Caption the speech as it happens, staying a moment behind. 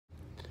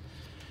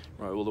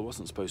Right, well there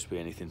wasn't supposed to be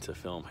anything to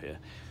film here.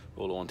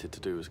 All I wanted to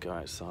do was go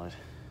outside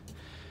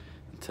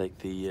and take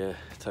the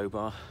tow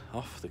bar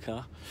off the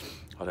car.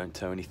 I don't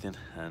tow anything,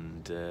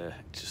 and it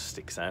just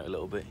sticks out a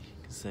little bit.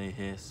 You can see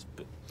here, it's a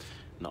bit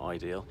not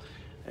ideal.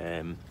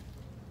 The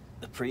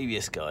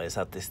previous guy has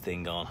had this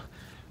thing on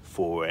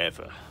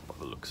forever, by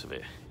the looks of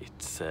it.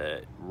 It's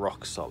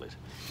rock solid.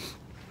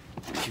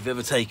 If you've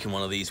ever taken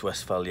one of these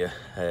Westfalia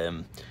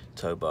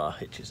tow bar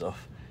hitches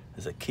off,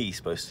 there's a key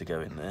supposed to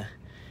go in there.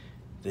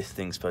 This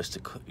thing's supposed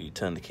to, you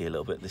turn the key a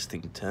little bit, this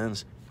thing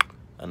turns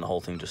and the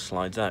whole thing just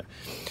slides out.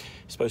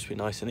 It's supposed to be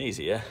nice and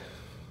easy, yeah?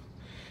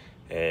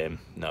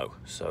 No.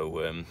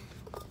 So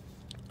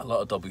a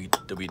lot of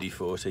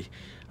WD-40,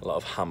 a lot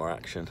of hammer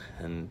action,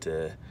 and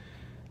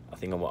I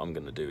think what I'm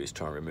going to do is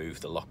try and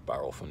remove the lock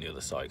barrel from the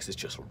other side, because it's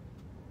just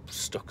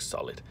stuck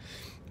solid,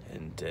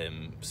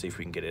 and see if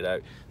we can get it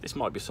out. This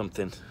might be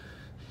something,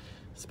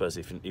 I suppose,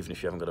 even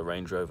if you haven't got a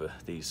Range Rover,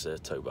 these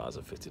tow bars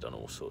are fitted on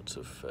all sorts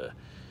of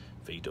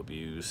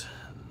VWs,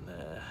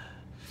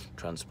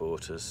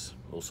 transporters,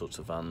 all sorts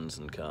of vans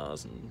and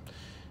cars and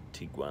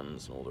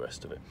Tiguans and all the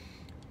rest of it.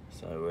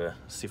 So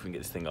see if we can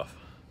get this thing off.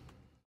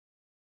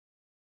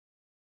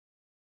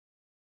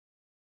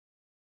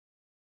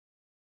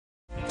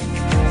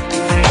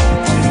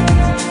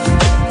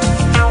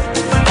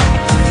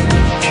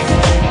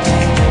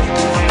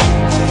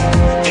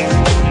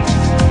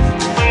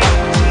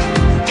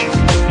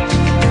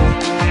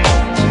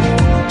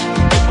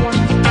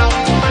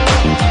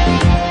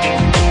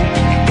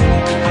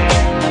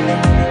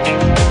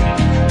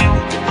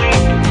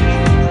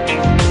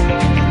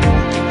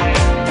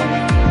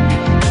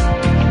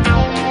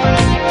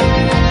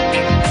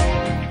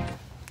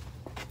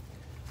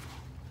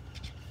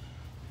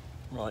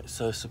 Right,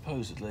 so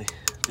supposedly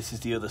this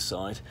is the other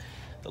side.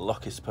 The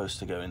lock is supposed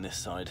to go in this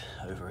side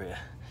over here,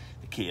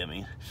 the key I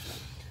mean.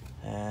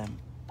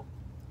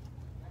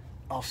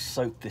 I'll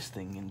soak this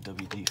thing in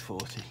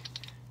WD-40,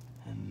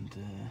 and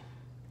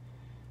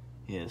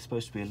yeah, there's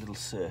supposed to be a little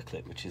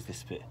circlip, which is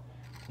this bit,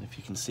 and if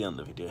you can see on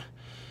the video,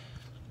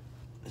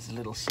 there's a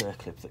little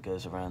circlip that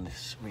goes around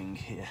this ring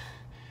here.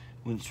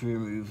 Once we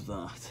remove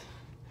that,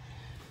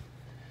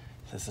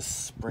 there's a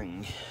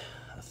spring,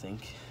 I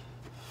think,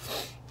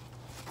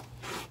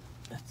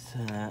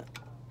 that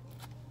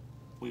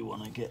we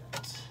want to get.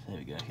 There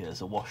we go. Here,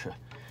 there's a washer.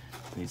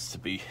 It needs to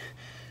be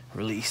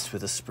released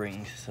with a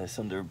spring, so it's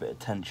under a bit of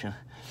tension,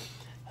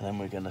 and then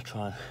we're going to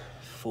try and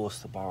force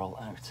the barrel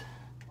out.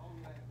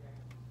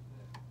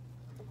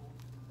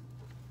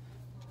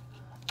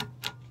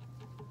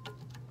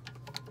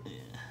 Yeah.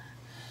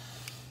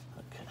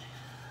 Okay.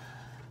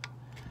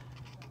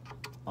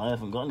 I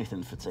haven't got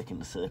anything for taking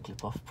the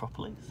circlip off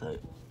properly, so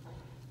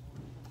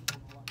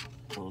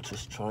we'll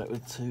just try it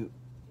with two.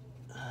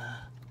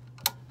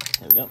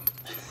 There we go.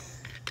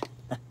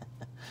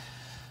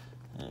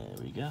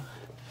 There we go.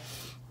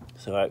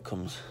 So out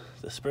comes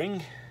the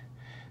spring,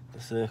 the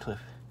circlip,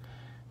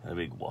 and a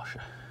big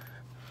washer.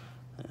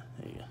 There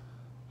you go.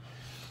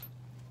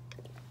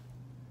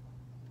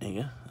 There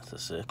you go. That's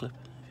a circlip,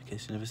 in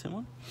case you've never seen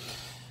one.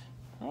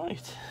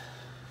 Right.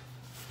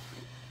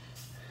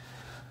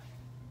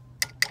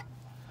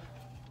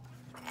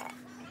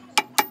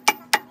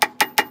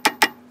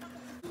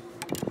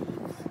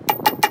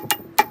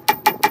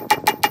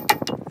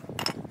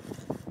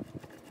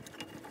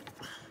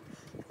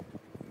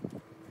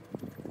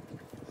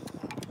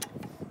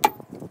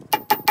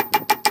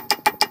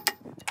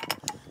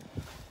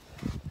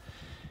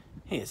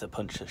 Here's a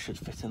punch that should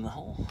fit in the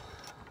hole.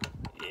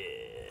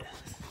 Yeah.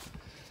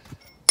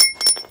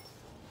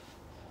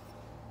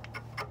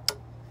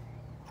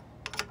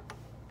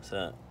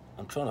 So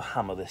I'm trying to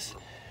hammer this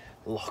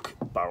lock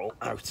barrel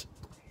out.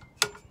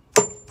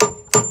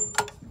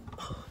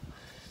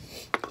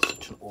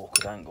 Such an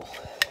awkward angle.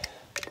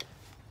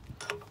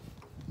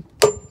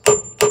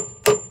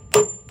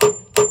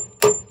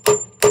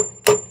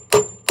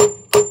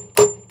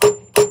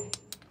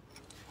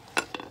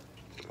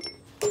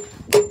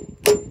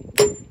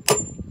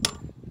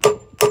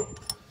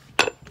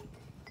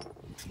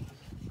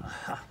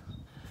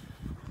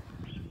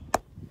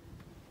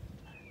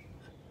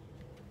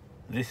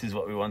 This is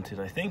what we wanted,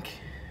 I think.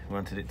 We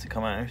wanted it to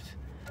come out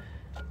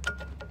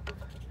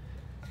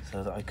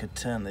so that I could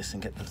turn this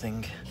and get the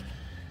thing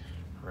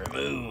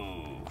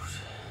removed.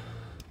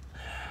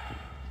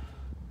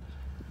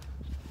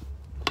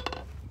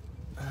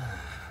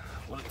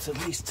 Well, it's at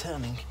least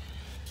turning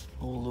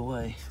all the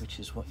way, which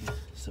is what you're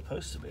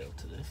supposed to be able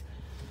to do.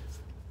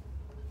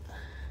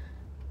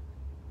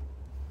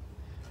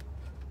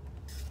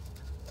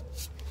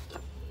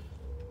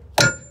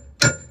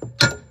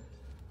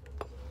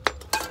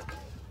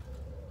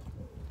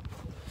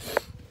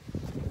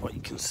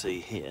 Can see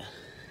here,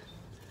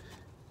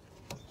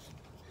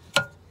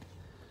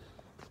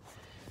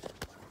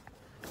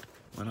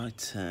 when I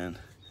turn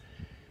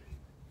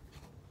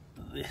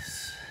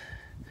this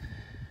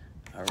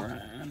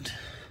around,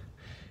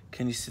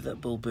 can you see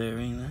that ball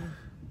bearing there?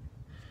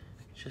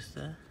 Just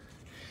there?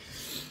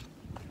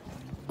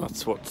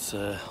 That's what's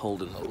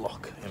holding the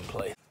lock in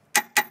place.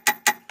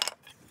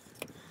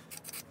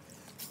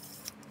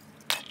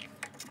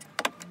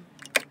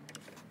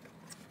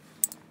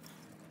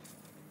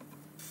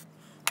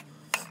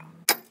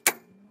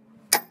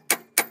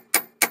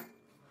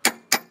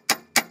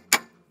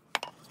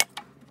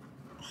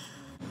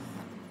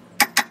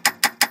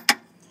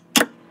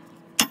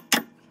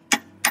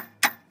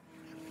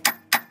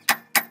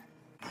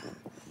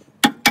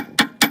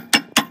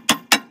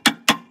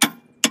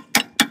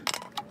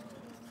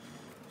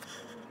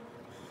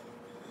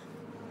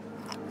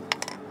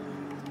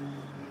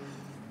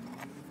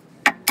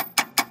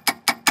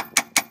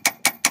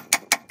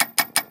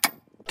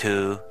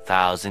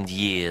 2,000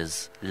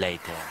 years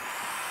later.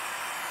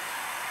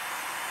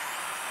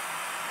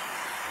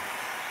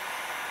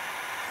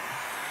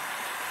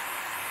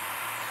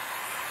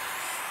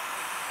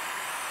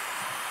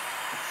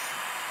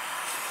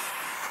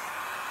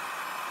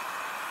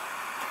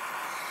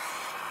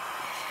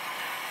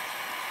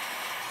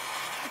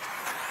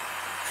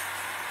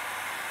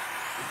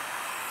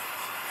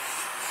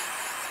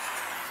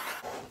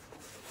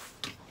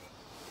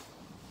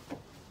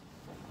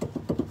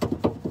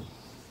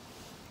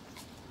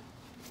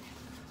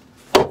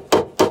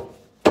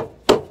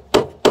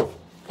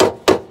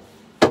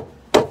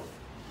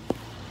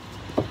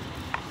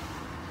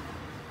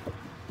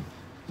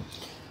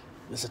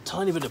 There's a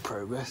tiny bit of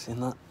progress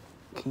in that.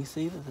 Can you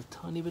see there's a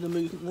tiny bit of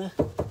movement there?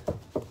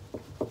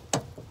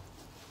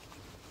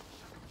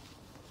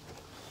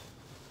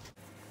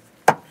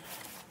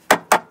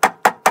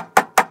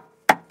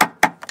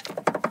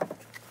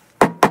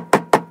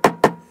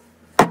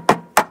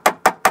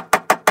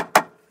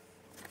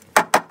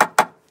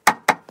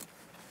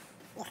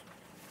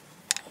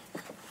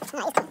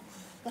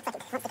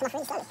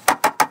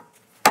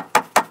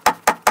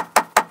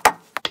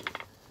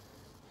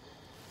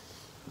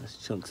 There's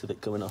chunks of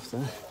it coming off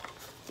there.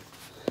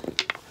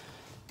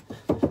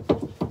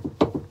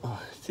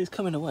 Oh, it's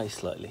coming away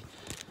slightly. I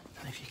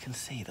don't know if you can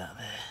see that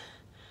there.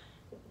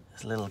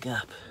 There's a little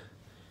gap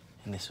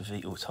in this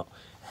V, or top,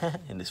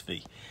 in this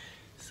V.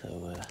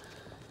 So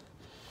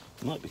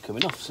it might be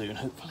coming off soon,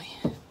 hopefully.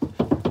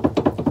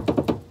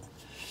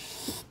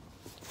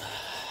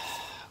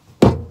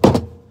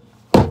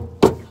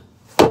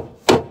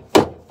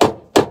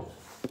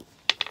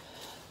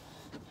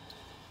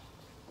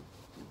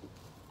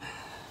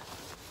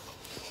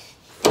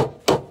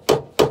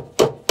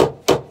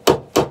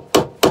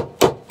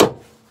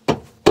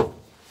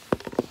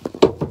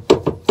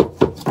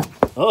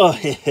 Oh,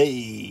 hey,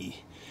 hey.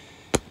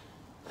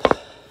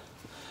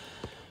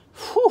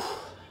 Whew.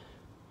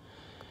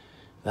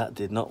 That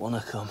did not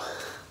want to come.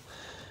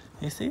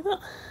 You see that?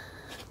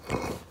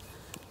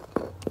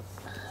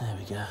 There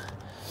we go.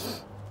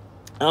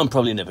 I'm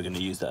probably never going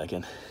to use that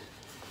again,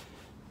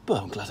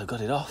 but I'm glad I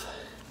got it off.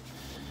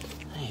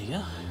 There you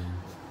go.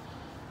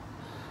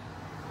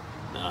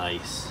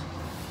 Nice.